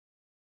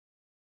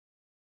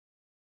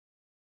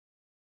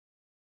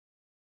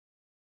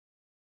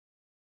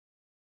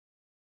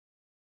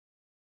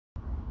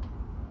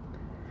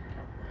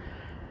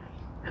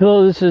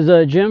Hello, this is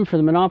Jim for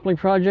the Monopoly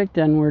Project,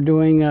 and we're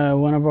doing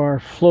one of our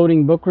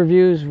floating book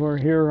reviews. We're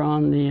here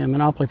on the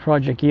Monopoly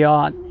Project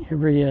yacht.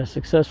 Every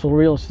successful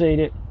real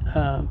estate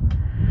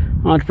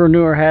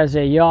entrepreneur has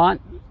a yacht,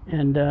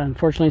 and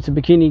unfortunately it's a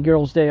Bikini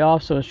Girls Day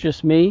off, so it's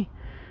just me.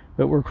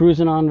 But we're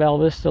cruising on Val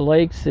Vista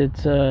Lakes.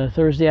 It's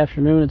Thursday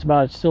afternoon. It's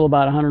still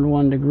about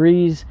 101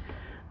 degrees,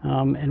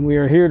 and we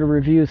are here to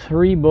review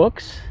 3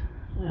 books,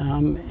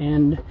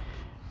 and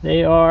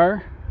they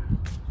are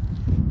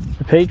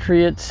The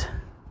Patriot's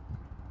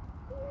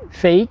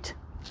Fate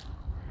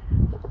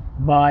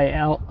by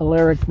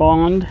Alaric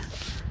Bond,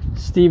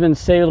 Steven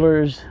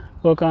Saylor's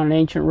book on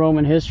ancient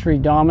Roman history,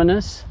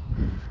 Dominus,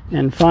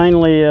 and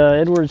finally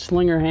Edward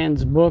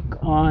Slingerhand's book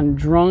on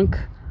Drunk,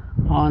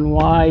 on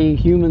why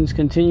humans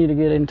continue to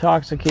get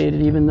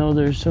intoxicated even though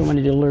there's so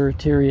many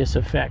deleterious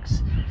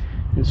effects.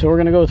 And so we're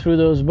going to go through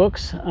those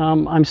books.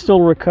 I'm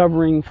still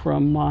recovering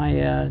from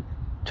my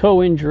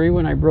toe injury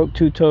when I broke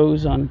 2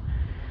 toes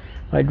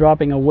by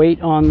dropping a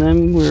weight on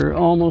them. We're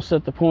almost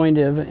at the point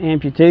of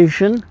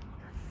amputation,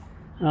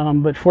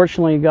 but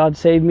fortunately God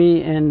saved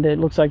me, and it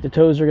looks like the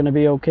toes are going to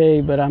be okay.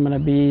 But I'm going to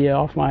be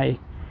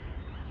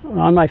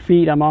on my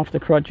feet. I'm off the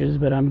crutches,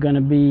 but I'm going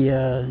to be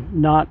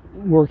not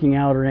working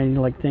out or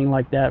anything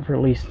like that for at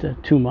least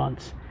 2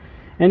 months.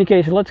 In any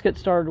case, let's get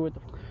started with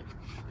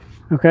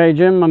okay,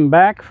 Jim, I'm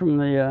back from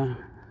the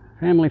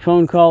family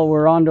phone call.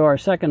 We're on to our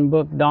second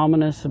book,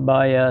 Dominus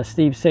by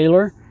Steve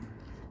Saylor.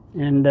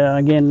 And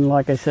again,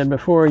 like I said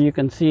before, you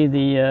can see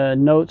the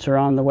notes are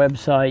on the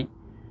website,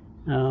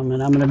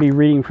 and I'm going to be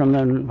reading from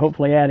them,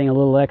 hopefully adding a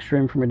little extra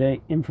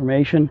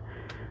information.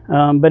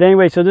 But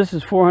anyway, so this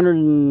is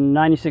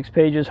 496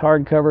 pages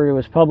hardcover. It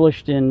was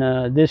published in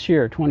this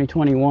year,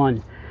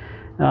 2021.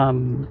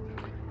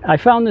 I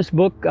found this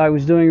book. I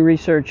was doing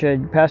research.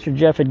 Pastor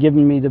Jeff had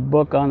given me the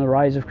book on the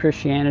rise of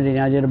Christianity,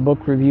 and I did a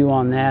book review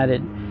on that.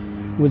 It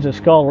was a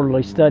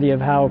scholarly study of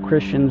how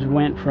Christians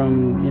went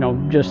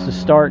from, just the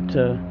start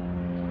to,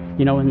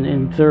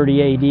 in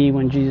 30 AD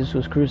when Jesus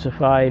was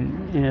crucified,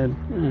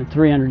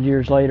 300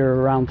 years later,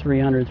 around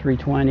 300,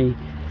 320,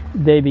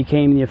 they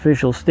became the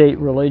official state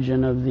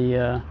religion of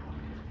the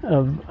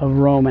of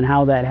Rome, and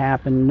how that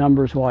happened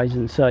numbers wise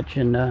and such.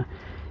 And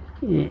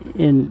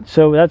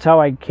so that's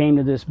how I came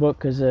to this book,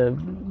 because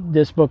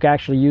this book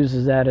actually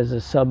uses that as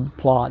a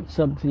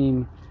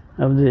sub-theme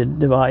of the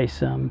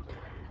device.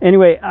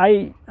 Anyway,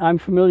 I'm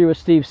familiar with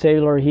Steve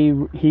Saylor.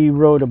 He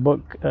wrote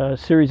a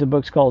series of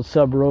books called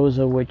Sub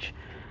Rosa, which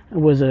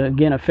was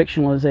again a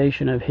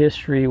fictionalization of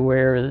history,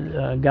 where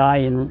a guy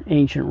in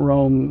ancient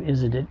Rome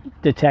is a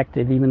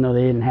detective, even though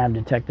they didn't have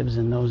detectives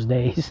in those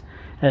days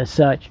as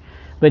such.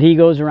 But he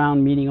goes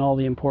around meeting all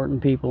the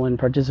important people and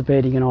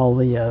participating in all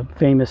the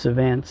famous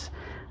events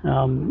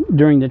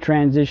during the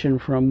transition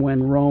from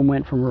when Rome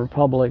went from a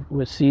republic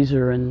with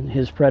Caesar and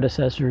his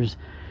predecessors,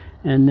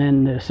 and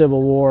then the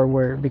Civil War,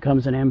 where it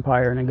becomes an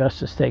empire and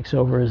Augustus takes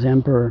over as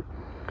emperor.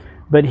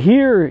 But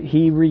here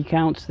he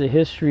recounts the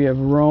history of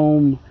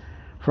Rome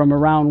from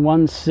around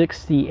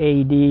 160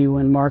 AD,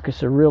 when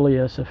Marcus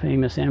Aurelius, a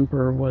famous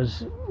emperor,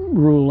 was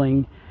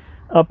ruling,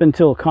 up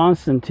until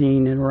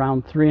Constantine in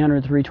around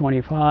 300,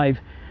 325,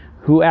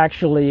 who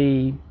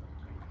actually,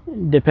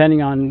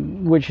 depending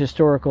on which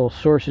historical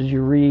sources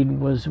you read,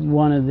 was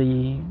one of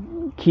the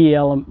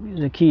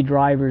key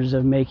drivers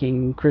of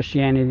making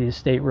Christianity the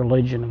state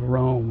religion of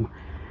Rome.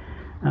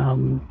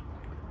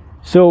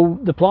 So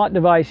the plot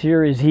device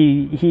here is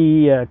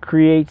he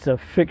creates a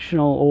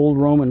fictional old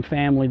Roman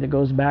family that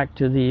goes back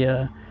to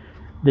the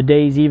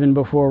days even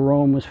before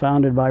Rome was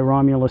founded by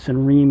Romulus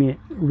and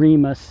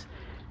Remus,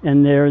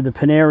 and they're the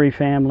Paneri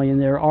family,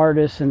 and they're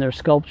artists and they're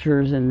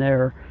sculptors, and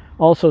they're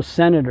also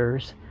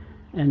senators.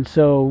 And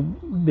so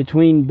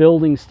between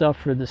building stuff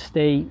for the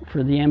state,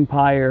 for the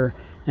empire,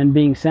 and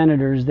being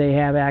senators, they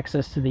have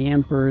access to the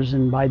emperors,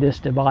 and by this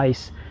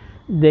device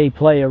they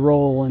play a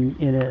role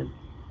in it.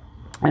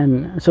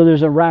 And so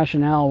there's a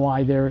rationale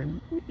why they're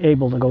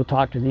able to go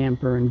talk to the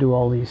emperor and do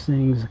all these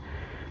things.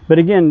 But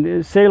again,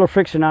 Saylor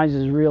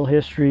fictionizes real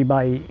history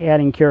by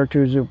adding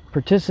characters who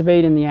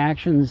participate in the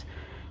actions,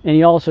 and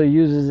he also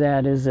uses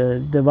that as a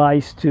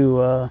device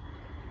to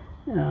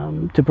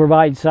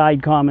provide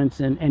side comments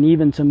and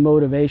even some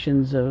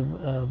motivations of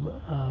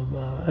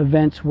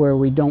events where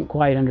we don't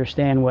quite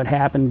understand what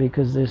happened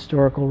because the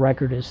historical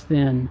record is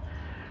thin.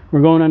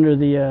 We're going under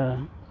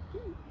the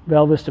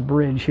Val Vista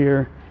Bridge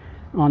here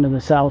onto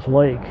the South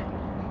Lake,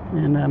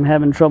 and I'm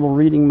having trouble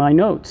reading my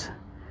notes.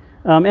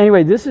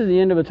 Anyway, this is the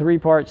end of a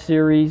 3-part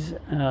series.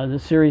 The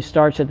series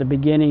starts at the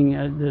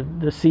beginning,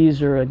 the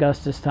Caesar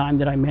Augustus time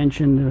that I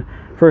mentioned. The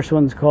first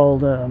one's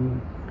called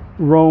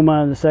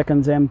Roma, the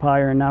second's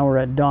Empire, and now we're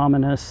at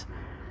Dominus.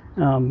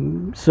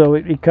 So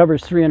it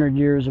covers 300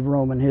 years of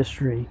Roman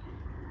history.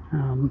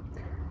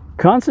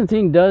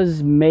 Constantine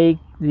does make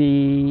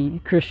the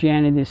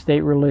Christianity the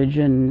state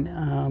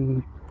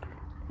religion,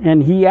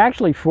 and he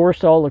actually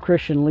forced all the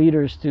Christian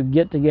leaders to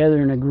get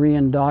together and agree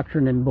on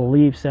doctrine and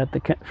beliefs at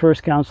the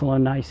First Council of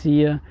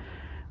Nicaea,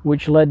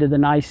 which led to the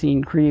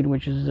Nicene Creed,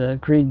 which is a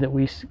creed that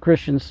we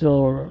Christians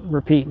still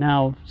repeat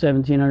now,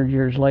 1700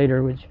 years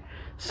later, which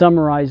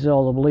summarizes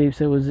all the beliefs.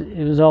 It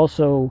was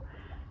also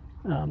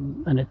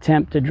an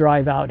attempt to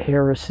drive out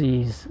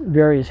heresies,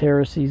 various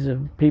heresies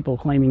of people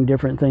claiming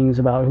different things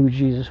about who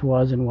Jesus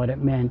was and what it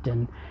meant,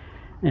 and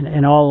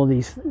all of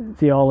these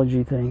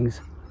theology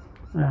things.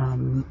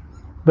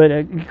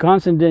 But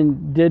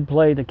Constantine did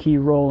play the key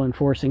role in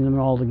forcing them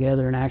all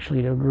together and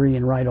actually to agree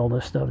and write all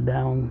this stuff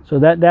down. So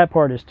that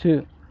part is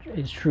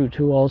true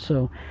too.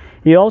 Also,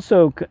 he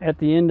also, at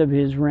the end of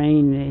his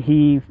reign,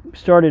 he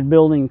started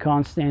building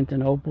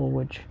Constantinople,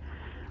 which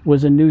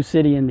was a new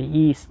city in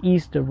the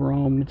east of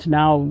Rome. It's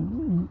now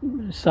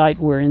a site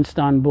where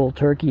Istanbul,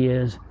 Turkey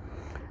is.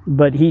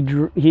 But he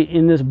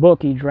in this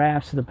book he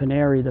drafts the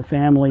Paneri, the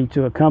family,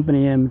 to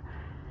accompany him.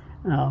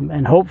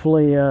 And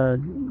hopefully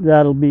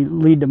that'll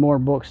lead to more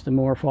books, to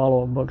more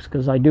follow-up books,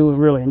 because I do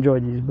really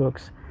enjoy these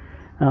books.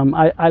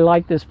 I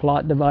like this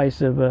plot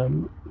device of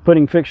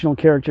putting fictional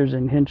characters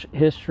in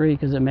history,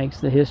 because it makes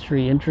the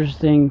history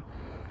interesting,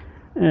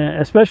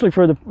 especially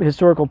for the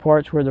historical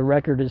parts where the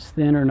record is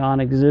thin or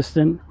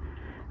non-existent.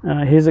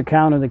 His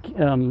account of the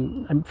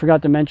I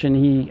forgot to mention,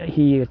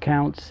 he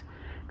accounts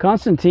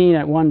Constantine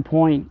at one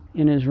point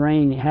in his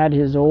reign had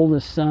his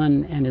oldest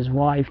son and his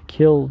wife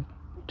killed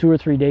 2 or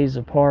 3 days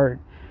apart,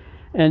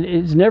 and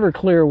it's never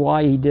clear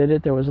why he did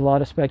it. There was a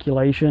lot of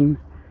speculation.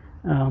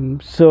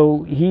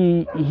 So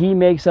he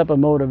makes up a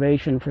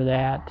motivation for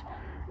that,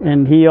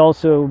 and he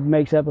also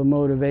makes up a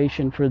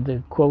motivation for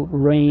the quote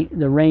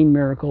the rain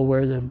miracle,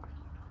 where the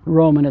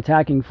Roman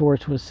attacking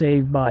force was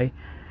saved by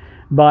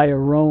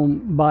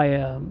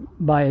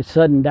a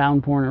sudden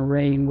downpouring of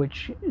rain,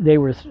 which they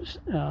were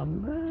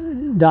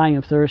dying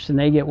of thirst, and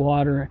they get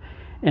water,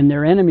 and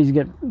their enemies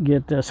get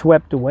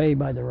swept away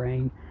by the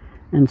rain.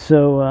 And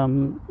so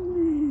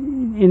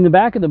in the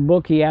back of the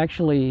book, he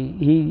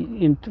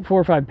in 4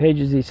 or 5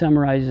 pages, he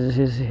summarizes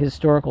his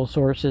historical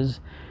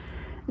sources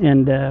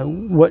and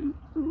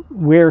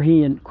where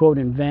he quote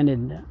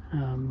invented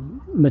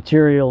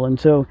material. And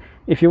so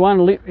if you want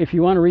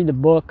to read the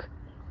book,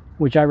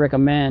 which I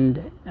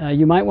recommend,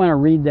 you might want to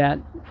read that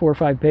 4 or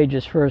 5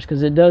 pages first,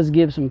 because it does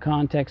give some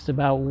context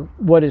about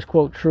what is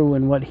quote true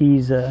and what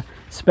he's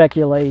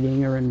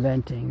speculating or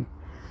inventing.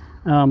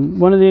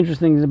 One of the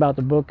interesting things about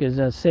the book is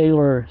Steve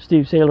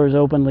Saylor is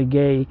openly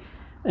gay,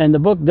 and the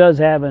book does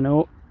have an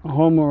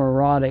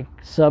homoerotic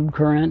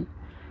subcurrent,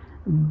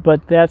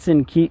 but that's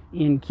in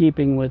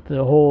keeping with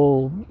the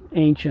whole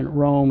ancient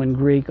Rome and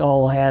Greek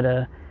all had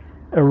a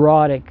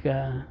erotic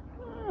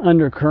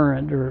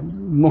undercurrent, or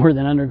more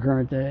than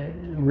undercurrent,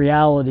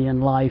 reality in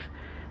life.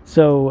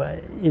 So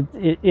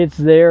it's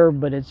there,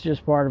 but it's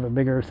just part of a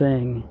bigger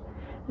thing.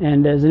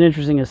 And as an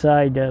interesting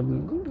aside,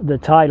 the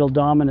title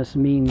Dominus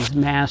means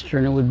master,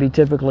 and it would be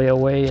typically a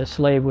way a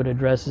slave would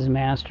address his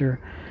master.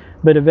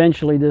 But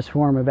eventually this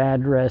form of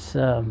address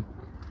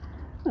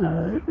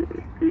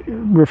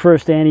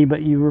refers to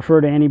anybody. You refer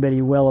to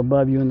anybody well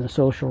above you in the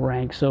social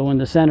rank. So when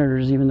the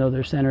senators, even though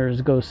they're senators,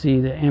 go see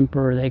the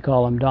emperor, they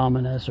call him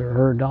Dominus or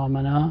her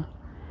Domina,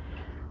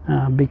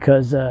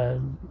 because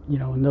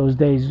in those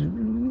days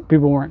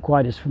people weren't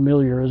quite as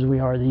familiar as we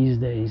are these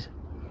days.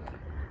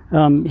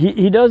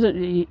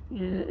 Saylor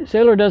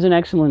does an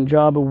excellent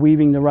job of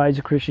weaving the rise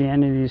of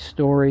Christianity's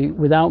story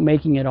without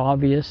making it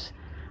obvious.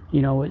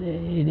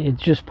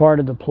 It's just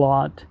part of the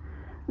plot.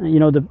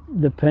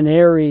 The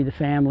Paneri, the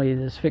family,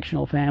 this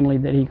fictional family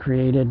that he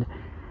created,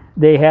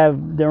 they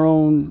have their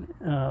own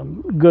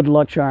good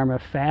luck charm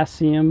of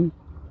Fascium,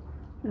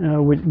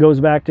 which goes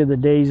back to the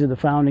days of the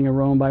founding of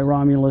Rome by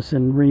Romulus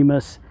and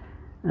Remus.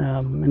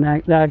 And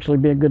that actually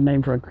be a good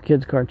name for a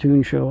kid's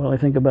cartoon show while I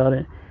think about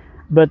it.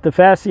 But the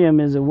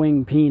fascium is a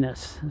winged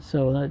penis.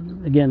 So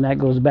that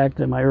goes back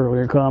to my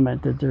earlier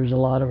comment that there's a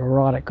lot of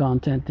erotic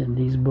content in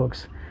these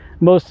books.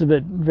 Most of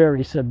it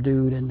very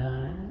subdued and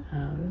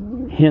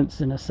hints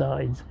and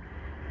asides.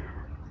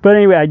 But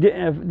anyway,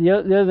 the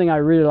other thing I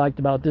really liked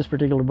about this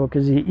particular book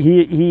is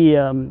he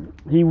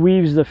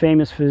weaves the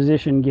famous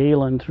physician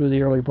Galen through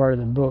the early part of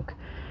the book.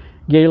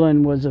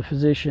 Galen was a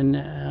physician,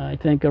 I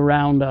think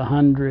around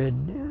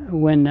 100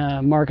 when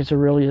Marcus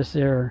Aurelius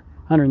there.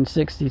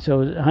 160, so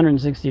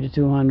 160 to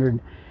 200,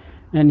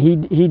 and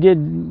he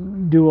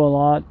did do a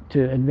lot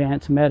to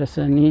advance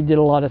medicine. He did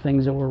a lot of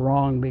things that were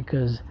wrong,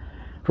 because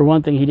for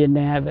one thing he didn't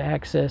have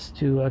access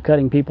to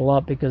cutting people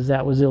up, because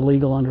that was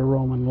illegal under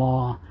Roman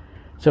law.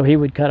 So he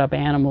would cut up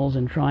animals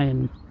and try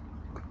and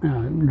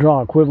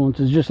draw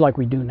equivalences, just like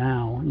we do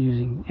now,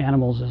 using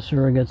animals as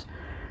surrogates.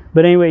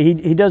 But anyway,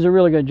 he does a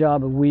really good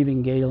job of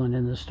weaving Galen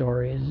in the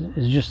story.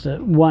 Is just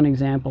one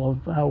example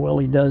of how well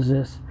he does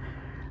this.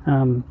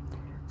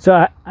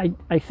 So I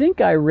think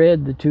I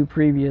read the 2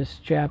 previous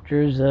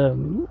chapters,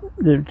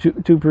 the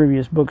two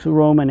previous books,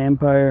 Roman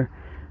Empire,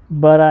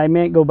 but I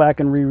may go back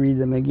and reread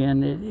them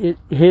again.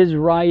 His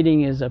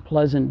writing is a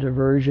pleasant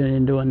diversion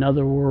into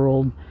another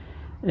world,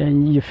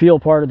 and you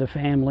feel part of the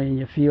family, and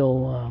you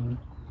feel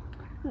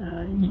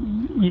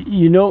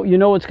you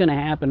know what's going to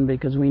happen,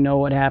 because we know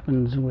what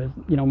happens with,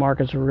 you know,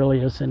 Marcus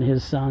Aurelius and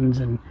his sons,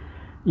 and,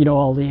 you know,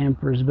 all the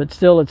emperors. But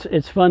still,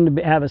 it's fun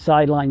to have a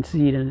sideline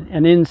seat, and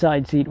an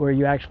inside seat where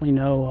you actually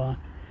know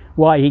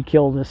why he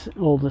killed his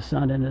oldest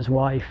son and his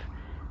wife,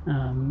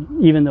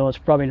 even though it's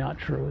probably not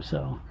true.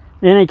 So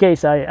in any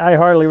case, I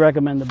heartily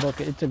recommend the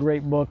book. It's a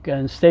great book,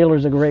 and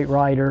Saylor's a great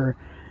writer.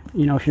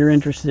 You know, if you're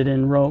interested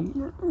in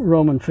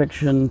Roman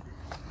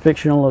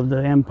fictional of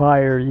the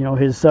empire, you know,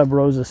 his Sub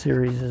Rosa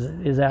series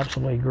is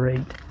absolutely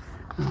great.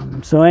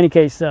 So in any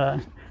case,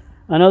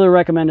 another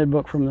recommended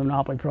book from the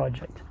Monopoly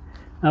Project.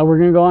 We're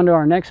going to go on to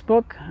our next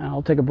book.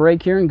 I'll take a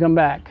break here and come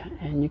back.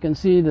 And you can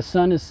see the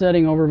sun is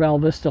setting over Val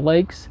Vista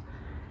Lakes,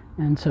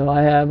 and so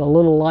I have a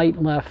little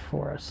light left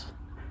for us.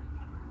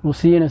 We'll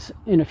see you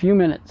in a few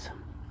minutes.